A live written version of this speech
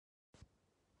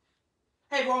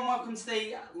Hey everyone, welcome to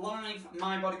the live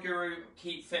My Body Guru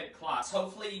Keep Fit class.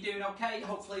 Hopefully you're doing okay,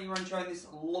 hopefully you're enjoying this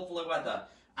lovely weather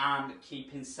and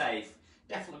keeping safe.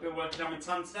 Definitely been working on my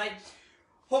tan today.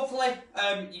 Hopefully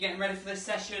you're getting ready for this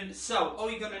session. So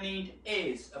all you're going to need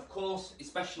is, of course,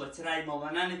 especially today more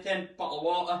than anything, bottle of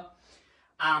water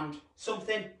and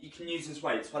something you can use as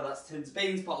weights, whether that's tins of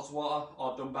beans, bottles of water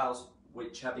or dumbbells,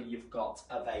 whichever you've got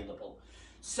available.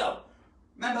 So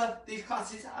remember, these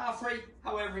classes are free.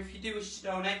 However, if you do wish to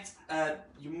donate,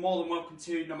 you're more than welcome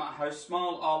to, no matter how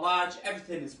small or large.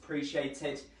 Everything is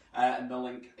appreciated, and the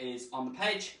link is on the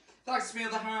page. Thanks to my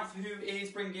other half, who is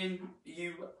bringing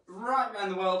you right around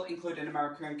the world, including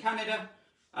America and Canada,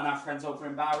 and our friends over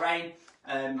in Bahrain,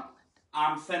 and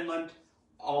Finland,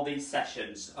 all these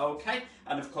sessions, okay?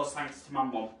 And of course, thanks to my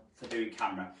mum for doing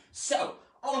camera. So,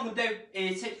 all I'm going to do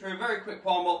is take you through a very quick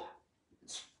warm-up,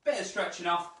 bit of stretching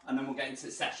off, and then we'll get into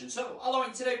the session. So all I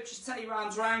want you to do, just take your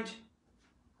arms round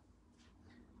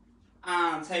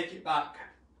and take it back.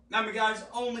 Remember guys,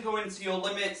 only go into your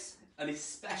limits, and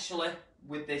especially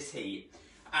with this heat.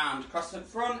 And cross it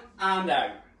front and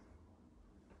out.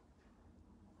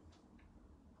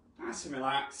 Nice and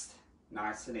relaxed,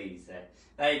 nice and easy.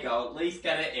 There you go, at least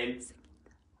get it in.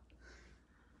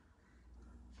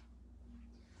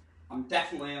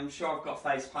 I'm sure I've got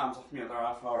face palms off my other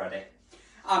half already.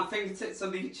 And fingertips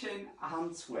under your chin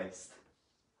and twist.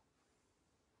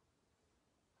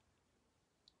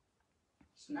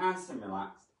 Just nice and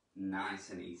relaxed, nice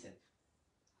and easy.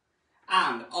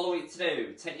 And all I want you to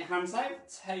do, take your hands out,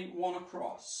 take one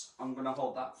across. I'm going to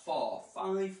hold that for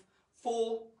 5,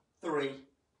 4, 3,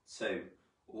 2,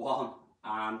 1,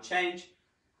 and change.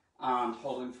 And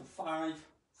holding for 5,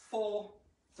 4,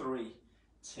 3,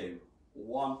 2,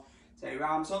 1. Take your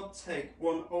arms up, take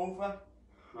one over.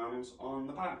 Hands on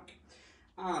the back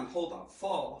and hold that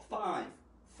 4, 5,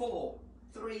 4,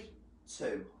 3,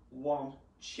 2, 1,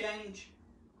 change,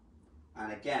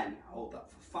 and again hold that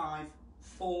for 5,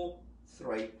 4,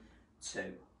 3,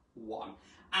 2, 1,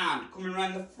 and coming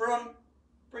around the front,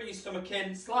 bring your stomach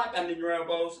in, slight bend in your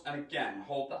elbows, and again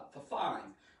hold that for 5,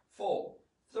 4,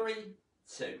 3,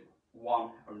 2, 1,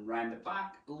 and round the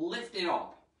back, lifting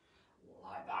up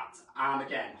like that, and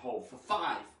again hold for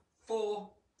 5, 4,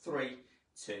 3,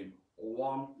 2,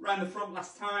 1, round the front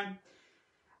last time,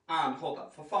 and hold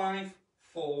that for 5,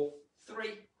 4, 3,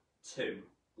 2,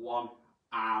 1,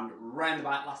 and round the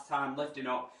back last time, lifting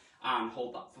up, and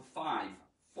hold that for 5,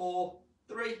 4,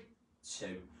 3,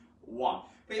 2, 1.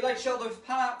 Put your legs shoulders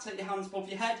apart, take your hands above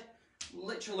your head,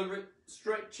 literally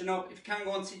stretching up. If you can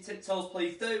go onto your tiptoes,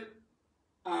 please do,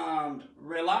 and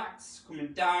relax, coming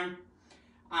down,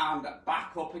 and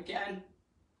back up again,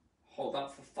 hold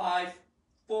that for 5,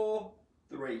 4,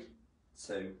 3,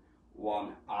 2,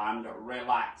 1, and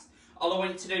relax. All I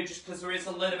want you to do, just because there is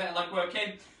a little bit of leg work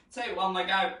in, take one leg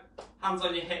out, hands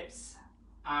on your hips,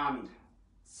 and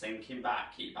sinking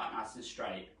back, keep back nice and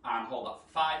straight, and hold that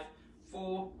for 5,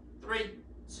 4, 3,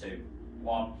 2,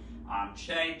 1, and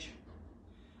change,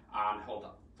 and hold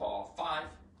that for 5,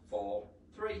 4,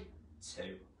 3,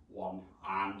 2, 1,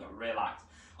 and relax.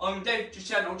 All I'm going to do, just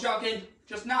gentle jogging,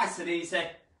 just nice and easy.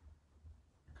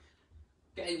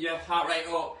 Getting your heart rate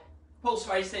up, pulse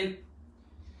racing.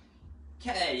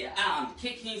 Okay, and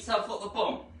kicking yourself up the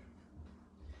bum.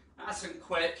 Nice and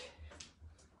quick.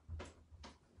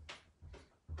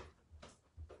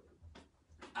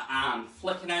 And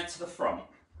flicking out to the front.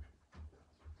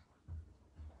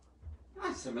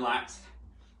 Nice and relaxed.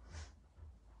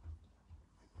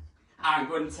 And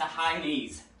going to high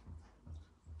knees.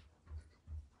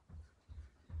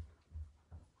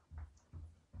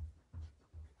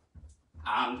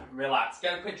 And relax.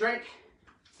 Get a quick drink.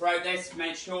 Throughout this,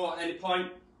 make sure at any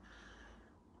point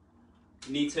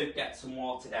you need to get some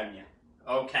water down you.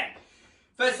 Okay.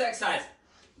 First exercise.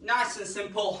 Nice and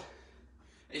simple.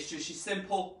 It's just your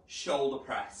simple shoulder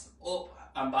press. Up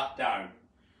and back down.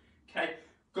 Okay.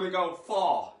 Gonna go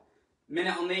for a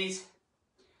minute on these.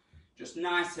 Just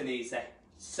nice and easy.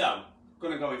 So,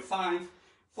 gonna go in 5,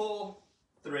 4,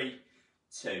 3,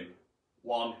 2,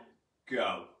 1,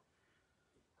 go.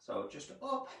 So just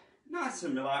up, nice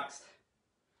and relaxed,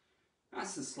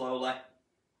 nice and slowly.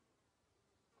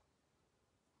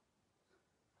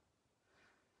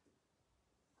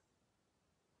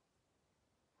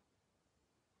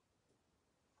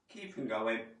 Keep on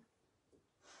going.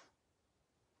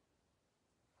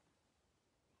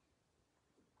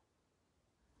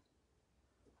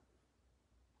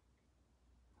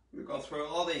 We go through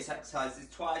all these exercises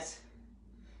twice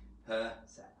per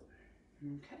set.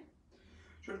 Okay.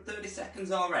 For 30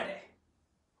 seconds already.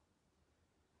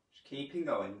 Just keeping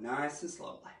going, nice and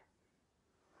slowly.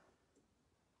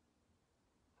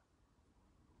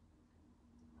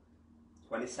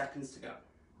 20 seconds to go.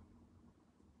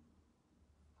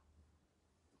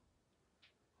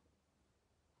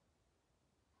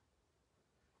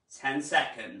 10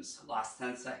 seconds, last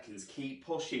 10 seconds. Keep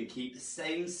pushing, keep the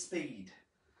same speed.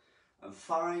 And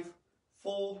 5,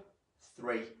 4,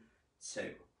 3, 2,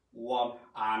 1,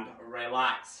 and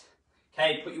relax.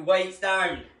 Okay, put your weights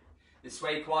down. This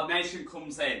way coordination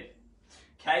comes in.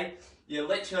 Okay, you're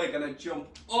literally going to jump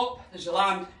up as you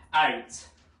land, out,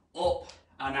 up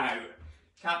and out.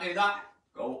 Can't do that?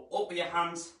 Go up with your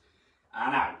hands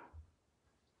and out.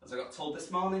 As I got told this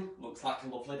morning, looks like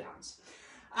a lovely dance.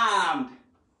 And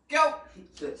go,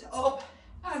 so it's up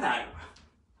and out.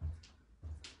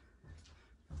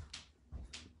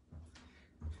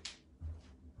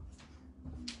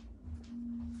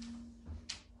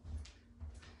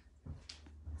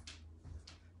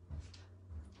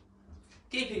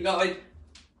 Keep it going.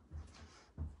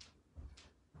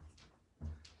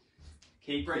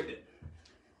 Keep breathing.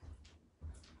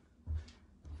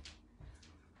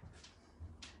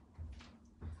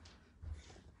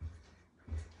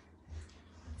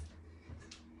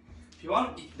 If you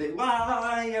want, you can do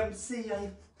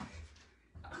YMCA.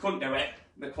 I couldn't do it.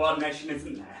 The coordination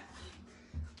isn't there.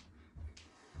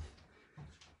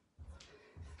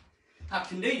 I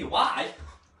can do your Y.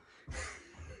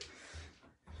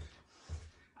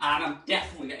 And I'm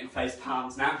definitely getting face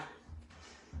palms now.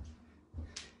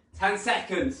 10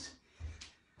 seconds.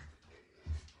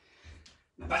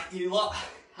 I bet you lot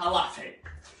are laughing.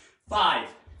 5,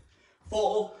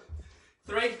 4,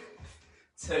 3,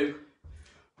 2,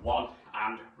 1,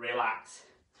 and relax.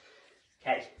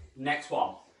 Okay, next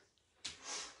one.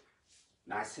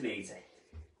 Nice and easy.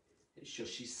 It's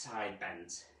just your side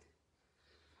bends.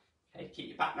 Okay, keep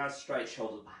your back nice straight,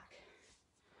 shoulders back.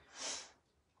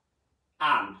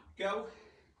 And go.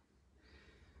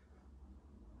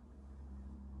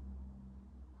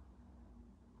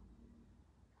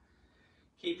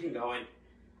 Keeping going.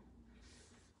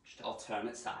 Just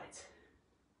alternate sides.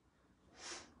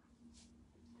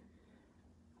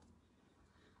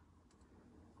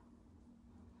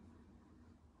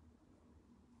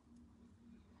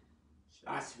 Just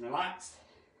nice and relaxed.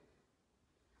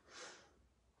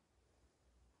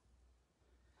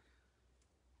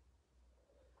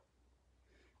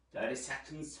 Thirty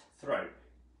seconds through.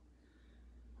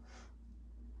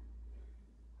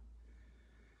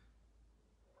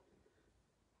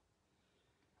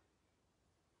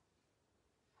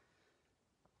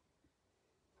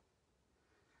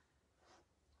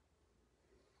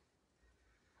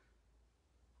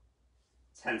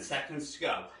 Ten seconds to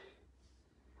go.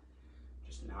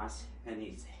 Just nice and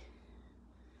easy.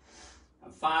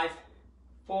 And 5,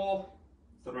 4,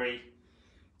 3,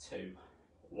 2,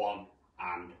 1,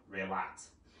 and relax.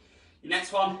 Your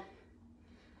next one,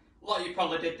 a lot of you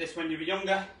probably did this when you were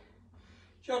younger.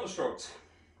 Shoulder shrugs.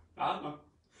 I don't know.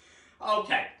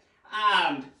 Okay,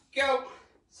 and go.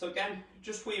 So again,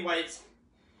 just wee weights.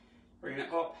 Bring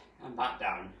it up and back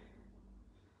down.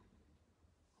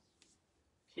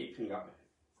 Keeping going.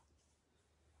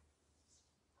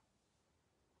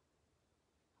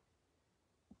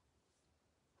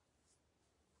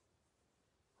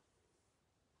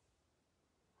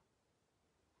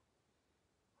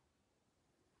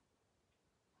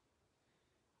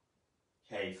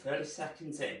 Okay, 30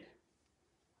 seconds in.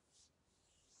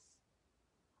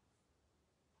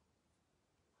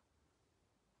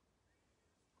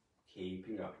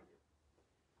 Keeping going.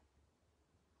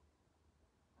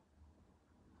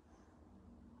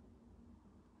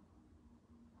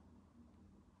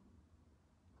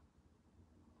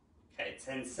 Okay,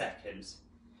 10 seconds.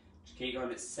 Just keep going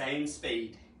at the same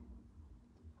speed.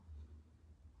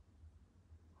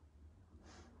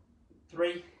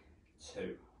 3,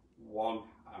 2, 1,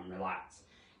 and relax.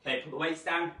 Okay, put the weights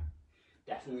down.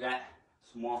 Definitely get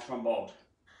some water on board.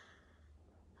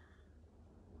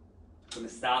 I'm going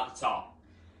to start at the top.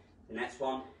 The next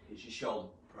one is your shoulder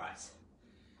press.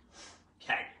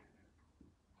 Okay,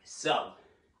 so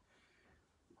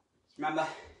remember,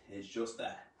 it's just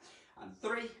there. And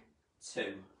 3,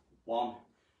 2, 1,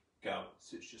 go.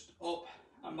 So it's just up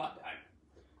and back down.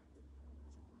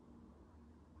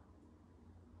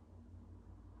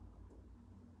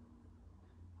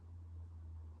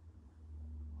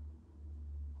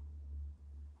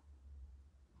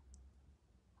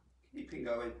 Keeping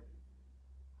going.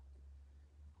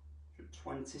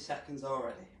 20 seconds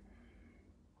already.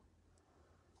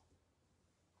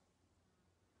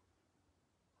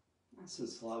 Nice and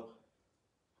slow.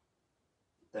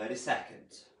 30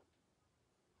 seconds.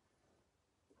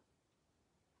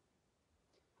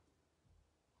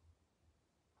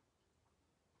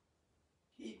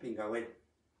 Keeping going.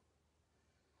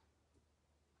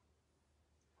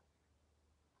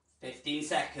 15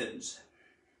 seconds.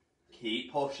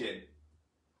 Keep pushing.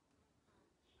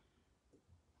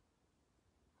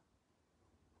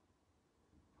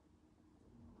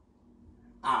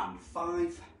 And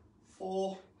 5,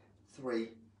 4, 3,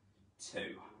 2,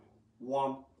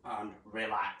 1, and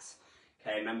relax.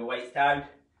 Okay, remember weights down.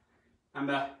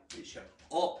 Remember, it's your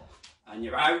up and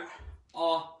you're out,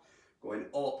 or going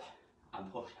up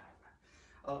and push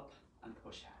out. Up and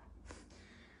push out.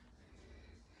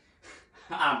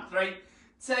 And 3,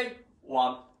 2,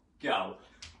 1, go.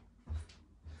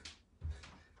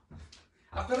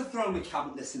 I've got to throw my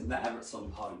cabinets in there at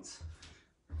some point.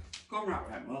 Going right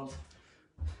around the world.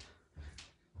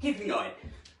 Keep going.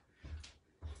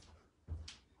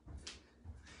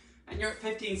 And you're at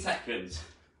 15 seconds.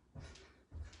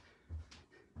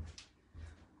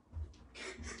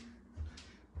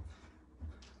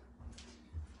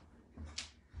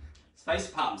 Space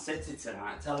Palm City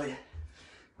tonight, I tell you.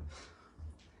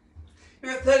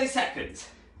 You're at 30 seconds.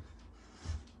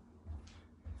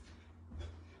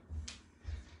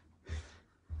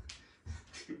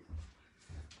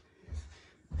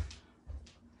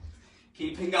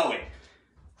 Keeping going.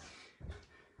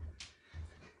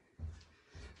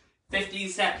 15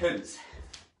 seconds.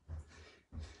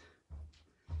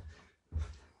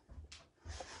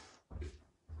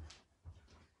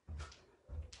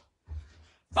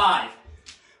 5,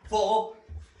 4,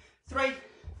 3,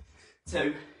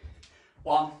 2,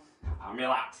 1, and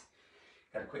relax.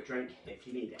 Get a quick drink if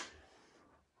you need it.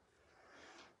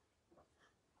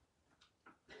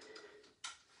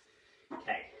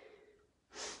 Okay,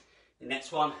 the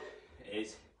next one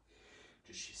is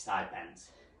just your side bends.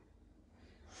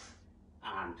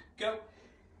 And go.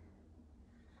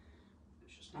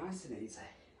 It's just nice and easy.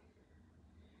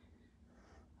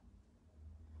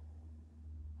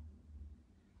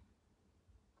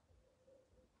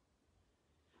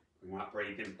 Bring that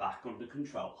breathing back under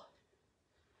control.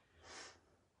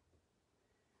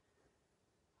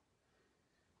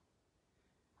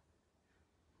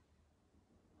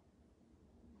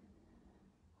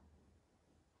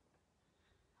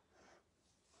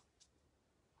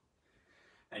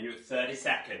 And you're at 30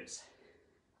 seconds.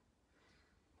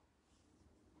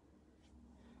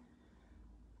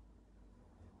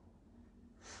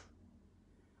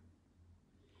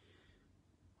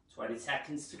 Twenty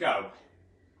seconds to go.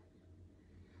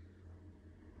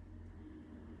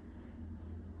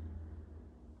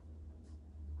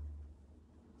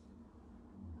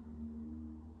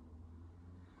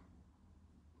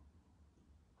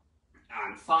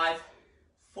 And 5,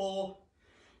 4,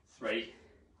 3,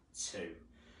 2,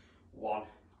 1,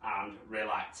 and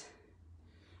relax.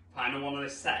 Final one of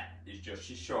this set is just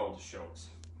your shoulder shrugs.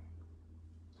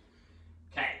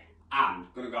 Okay, and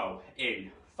gonna go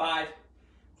in 5,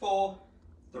 4,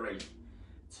 3,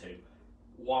 2,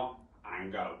 1,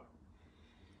 and go.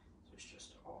 So it's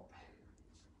just up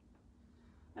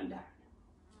and down.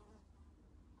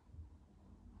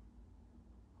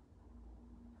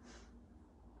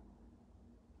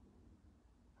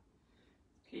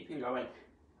 Keeping going.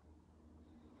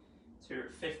 So you're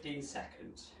at 15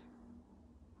 seconds.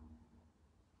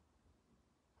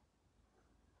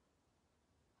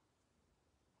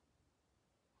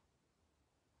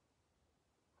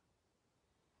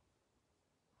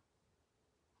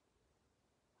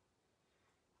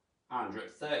 And you're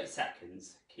at 30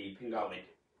 seconds, keeping going.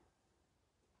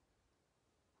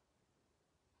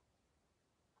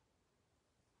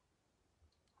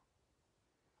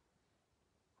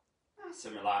 Nice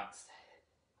and relaxed.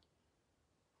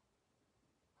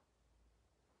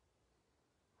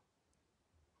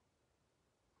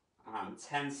 And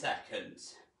 10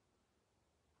 seconds.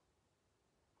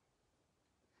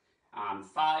 And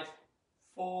 5,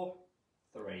 4,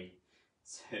 3,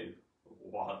 2,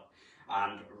 1.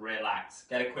 And relax.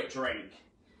 Get a quick drink.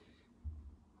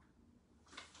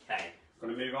 Okay, I'm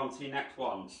going to move on to your next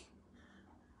ones.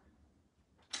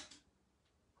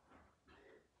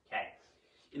 Okay,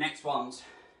 your next ones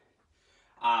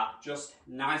are just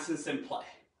nice and simply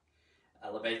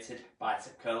elevated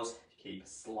bicep curls. Keep a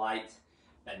slight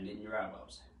bend in your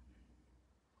elbows.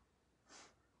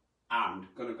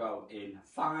 And going to go in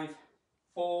 5,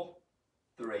 4,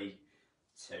 3,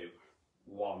 2,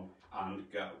 1,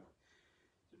 and go.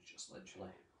 So just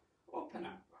literally up and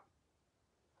out.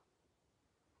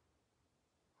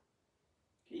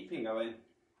 Keeping going.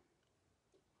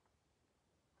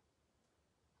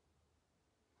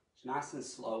 Just nice and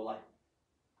slowly.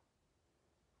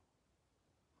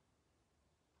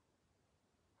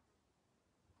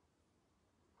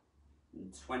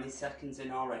 And 20 seconds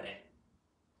in already.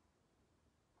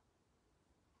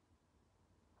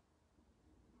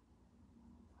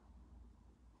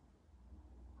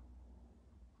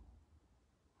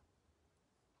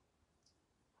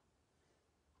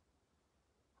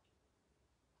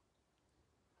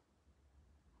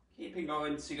 Keeping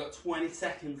going, so you've got 20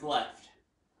 seconds left.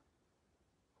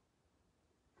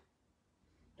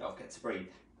 Don't forget to breathe.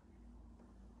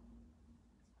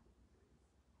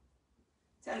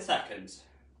 10 seconds.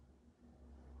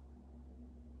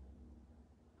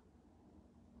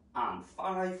 And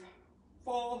 5,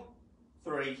 4,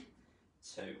 3,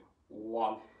 2,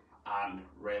 1, and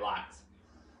relax.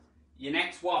 Your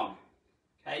next one,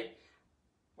 okay?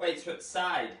 Weights are at the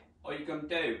side. All you're going to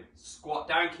do, squat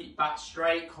down, keep back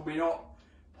straight, coming up,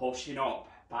 pushing up,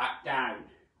 back down.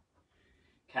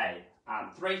 Okay,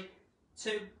 and 3,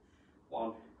 2,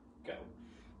 1, go.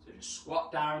 So just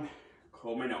squat down,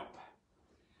 coming up.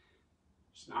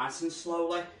 Just nice and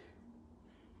slowly.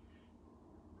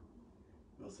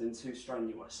 Nothing too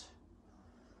strenuous.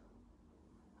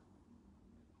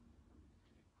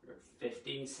 You're at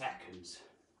 15 seconds.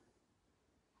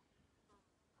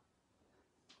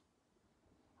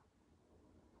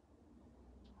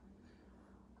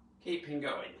 Keeping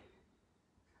going.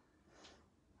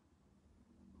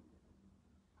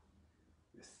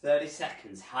 You're 30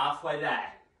 seconds, halfway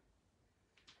there.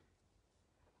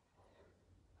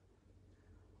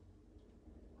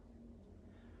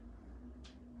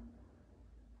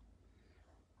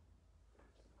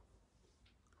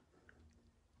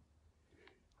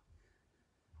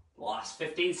 Last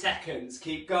 15 seconds,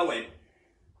 keep going.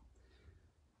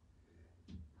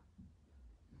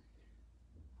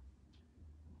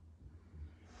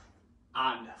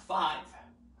 And 5,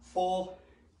 4,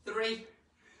 3,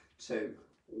 2,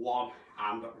 1,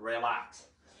 and relax.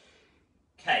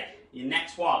 Okay, your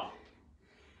next one.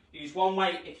 Use one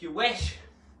weight if you wish,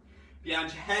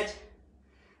 behind your head,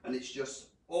 and it's just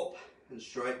up and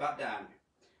straight back down.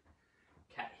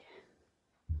 Okay.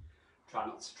 Try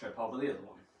not to trip over the other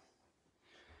one.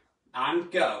 And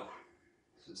go.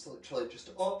 So it's literally just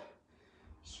up,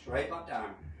 straight back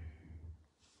down.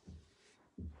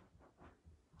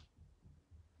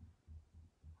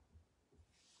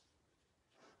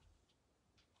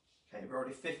 Okay, we're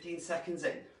already 15 seconds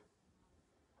in.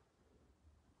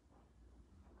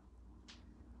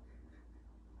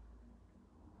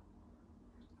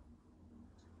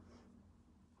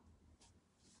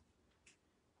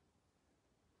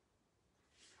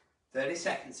 "30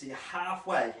 seconds, so you're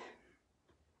halfway.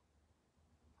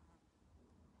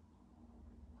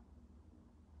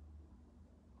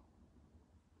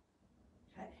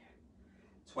 Okay,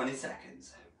 20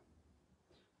 seconds.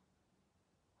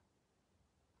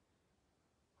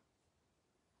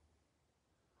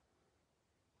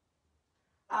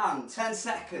 And 10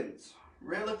 seconds.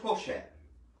 Really push it.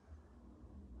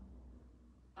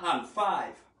 And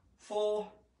 5,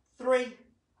 4, 3,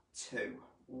 2,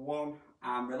 1,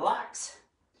 and relax.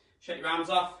 Shut your arms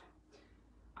off.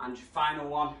 And your final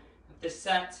one of this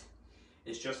set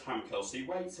is just hand curls. So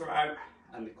your weights are out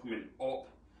and they're coming up,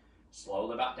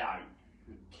 slowly back down.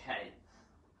 Okay.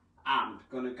 And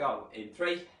gonna go in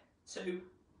 3, 2,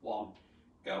 1,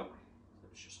 go. So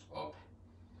it's just up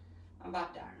and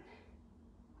back down.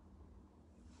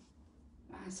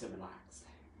 Nice and relaxed.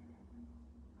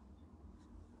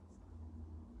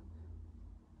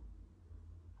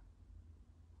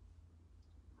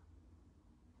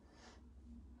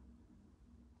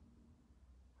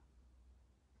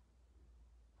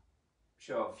 I'm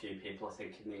sure a few people are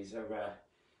thinking these are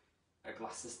a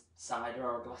glass of cider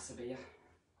or a glass of beer.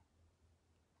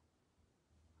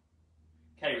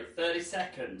 Okay, we're at 30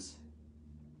 seconds.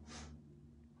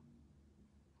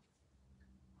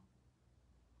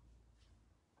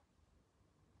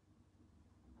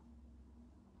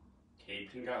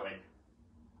 Keeping going.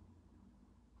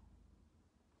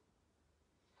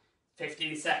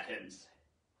 15 seconds.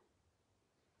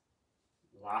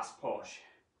 Last push.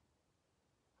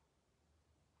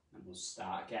 And we'll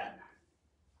start again.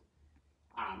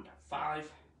 And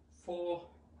 5, 4,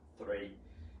 3,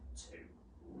 2,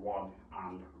 1,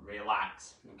 and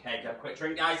relax. Okay, get a quick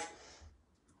drink, guys.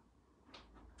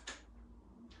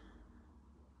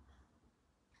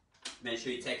 Make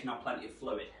sure you're taking up plenty of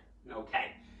fluid.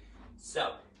 Okay,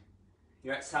 so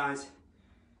your exercise,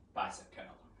 bicep curl.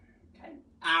 Okay,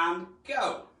 and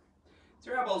go.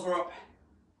 So your elbows are up.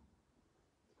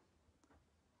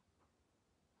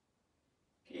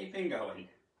 Keeping going.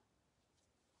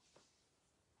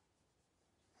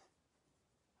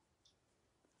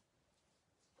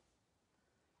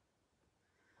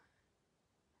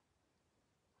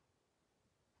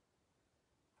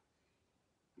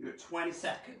 You're at 20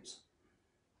 seconds.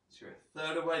 So you're a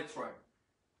third of the way through.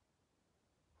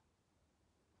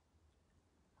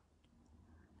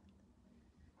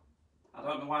 I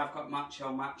don't know why I've got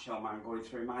macho man going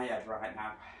through my head right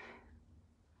now.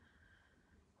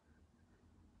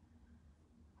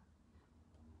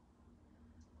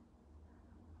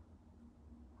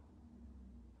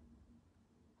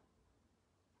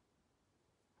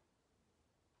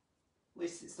 At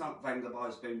least it's not Venga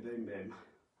Boys Boom Boom Boom.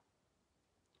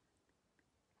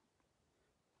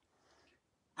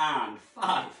 And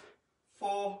 5,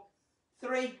 4,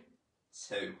 3,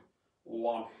 2,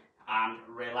 1, and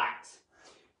relax.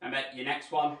 Remember, your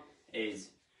next one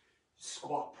is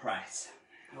squat press.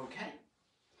 Okay?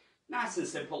 Nice and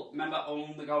simple. Remember,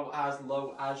 only go as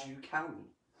low as you can.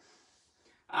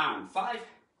 And 5,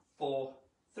 4,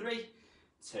 3,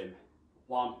 2,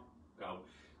 1, go.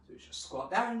 So just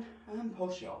squat down and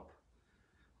push up.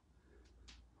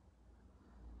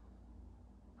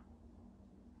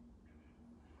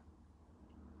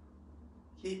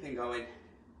 Keeping going.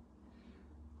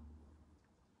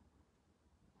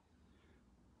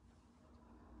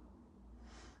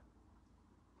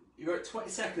 You're at 20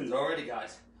 seconds already,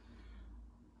 guys.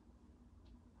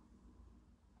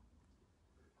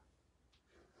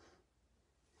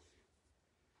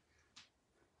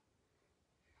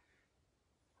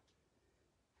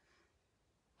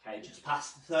 Okay, just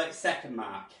past the 30-second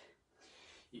mark.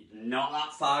 Not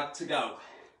that far to go.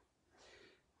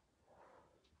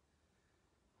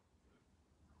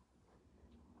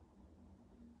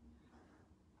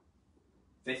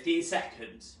 "15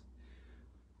 seconds.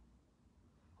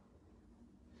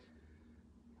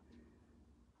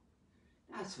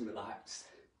 Nice and relaxed.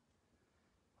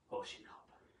 Pushing up.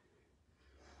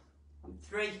 And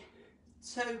 3,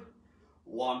 2,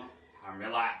 1, and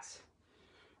relax.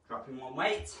 Dropping one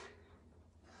weight.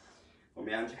 One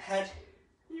behind your head.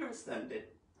 You're extended.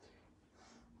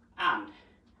 And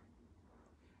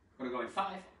we're going to go in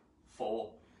 5,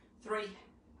 4, 3,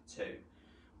 2,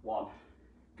 1,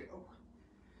 go.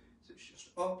 So it's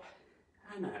just up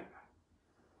and out.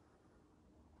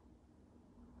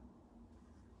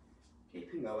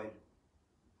 Keeping going.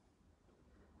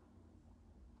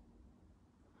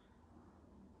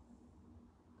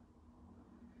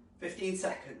 "15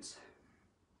 seconds.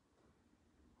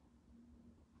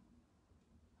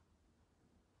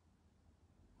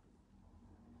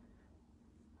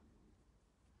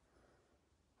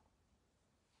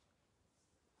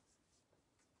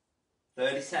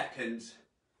 "30 seconds.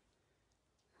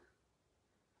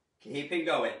 Keeping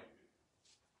going.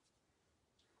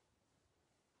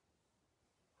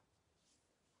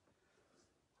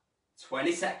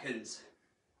 "20 seconds.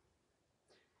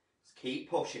 Just keep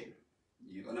pushing.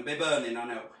 You're going to be burning, I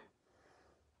know.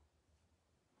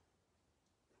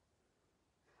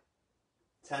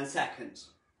 10 seconds.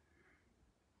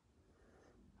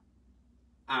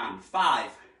 And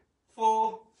 5,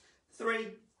 4,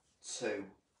 3, 2,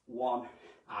 1,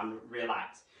 and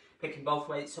relax. Picking both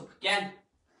weights up again.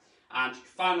 And your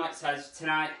final exercise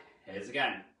tonight is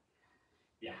again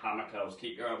your hammer curls.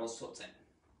 Keep your elbows tucked in.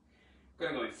 We're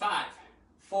going to go in 5,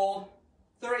 4,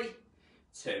 3,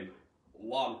 2,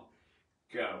 1,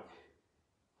 go.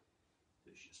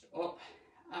 It's just up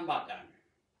and back down.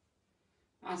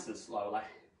 Nice and slowly.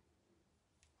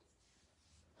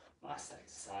 Last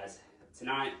exercise of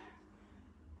tonight.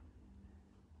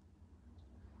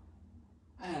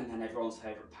 And then everyone's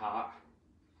favourite part,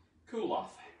 cool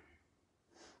off.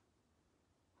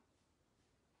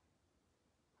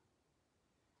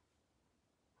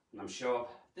 And I'm sure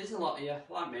there's a lot of you,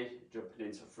 like me, jumping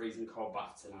into a freezing cold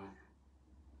bath tonight.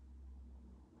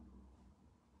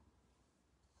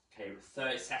 Okay,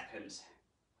 30 seconds.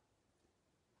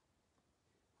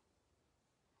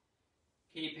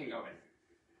 Keeping going.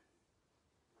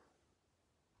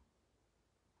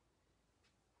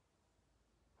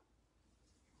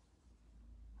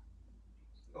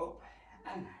 Up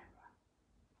and out.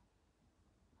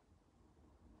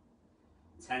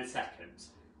 10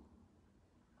 seconds.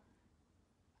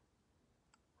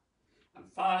 And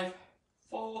 5,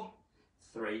 4,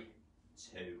 3,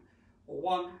 2,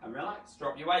 1. And relax,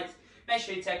 drop your weight. Make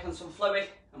sure you take on some fluid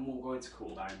and we'll go into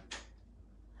cool down.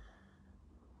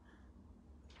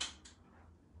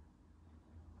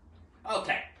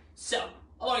 Okay, so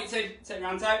I want you to take your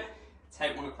hands out,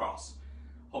 take one across.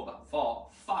 Hold that for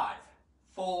 5,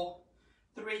 4,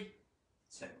 3,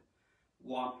 2,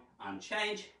 1, and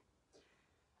change.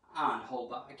 And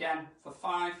hold that again for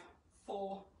 5,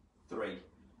 4, 3,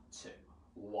 2,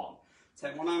 1.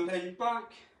 Take one hand behind your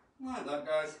back, like that,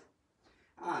 guys.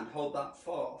 And hold that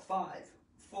for 5,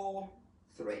 4,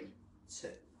 3, 2,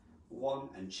 1,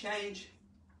 and change.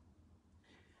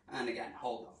 And again,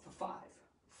 hold that for 5,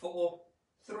 4,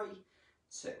 3,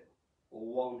 2,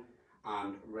 1,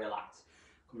 and relax.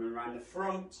 Coming around the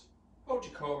front, hold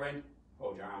your core in,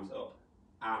 hold your arms up,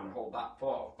 and hold that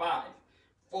for 5,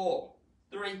 4,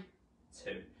 3,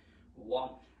 2, 1.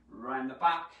 Round the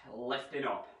back, lifting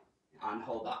up, and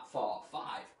hold that for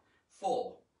 5,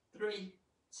 4, 3,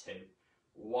 2,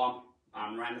 1.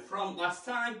 And round the front last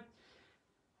time,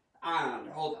 And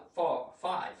hold that 4,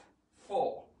 5,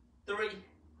 4, 3,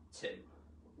 2,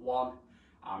 1.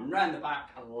 And round the back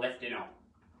and lifting up.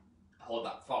 Hold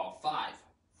that 4, 5,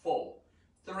 4,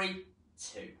 3,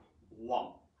 2,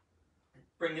 1.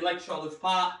 Bring your legs, shoulders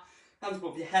apart, hands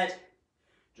above your head.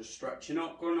 Just stretching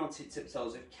up, going on to your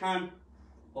tiptoes if you can.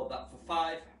 Hold that for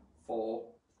 5, 4,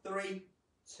 3,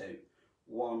 2,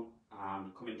 1.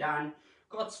 And coming down.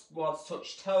 Go towards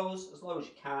touch toes as low as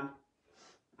you can.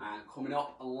 And coming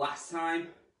up last time.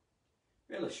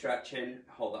 Really stretching.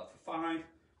 Hold that for 5,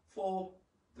 4,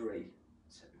 3,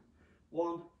 2,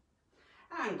 1.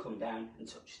 And come down and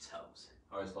touch your toes,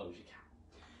 or as low as you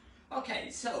can. Okay,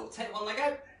 so take one leg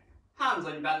out. Hands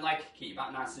on your bent leg. Keep your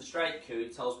back nice and straight. Curl your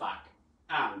toes back.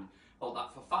 And hold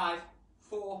that for 5,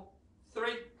 4, 3,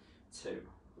 2,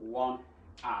 1.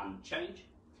 And change.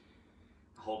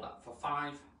 Hold that for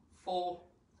 5, 4,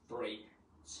 3,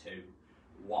 2,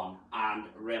 1. And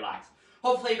relax.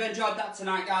 Hopefully you've enjoyed that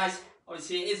tonight, guys.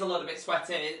 Obviously it is a little bit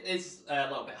sweaty, it is a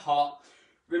little bit hot.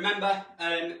 Remember,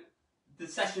 the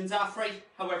sessions are free.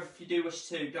 However, if you do wish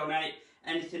to donate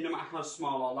anything, no matter how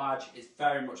small or large, is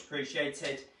very much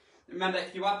appreciated. Remember,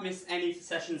 if you have missed any of the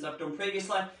sessions I've done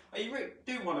previously, or you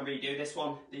do want to redo this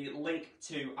one, the link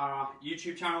to our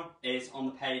YouTube channel is on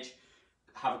the page.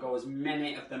 Have a go as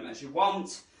many of them as you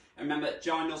want. And remember,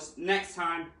 join us next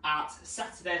time at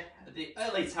Saturday at the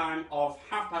early time of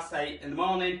 8:30 in the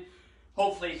morning.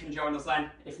 Hopefully you can join us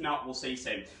then. If not, we'll see you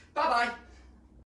soon. Bye bye.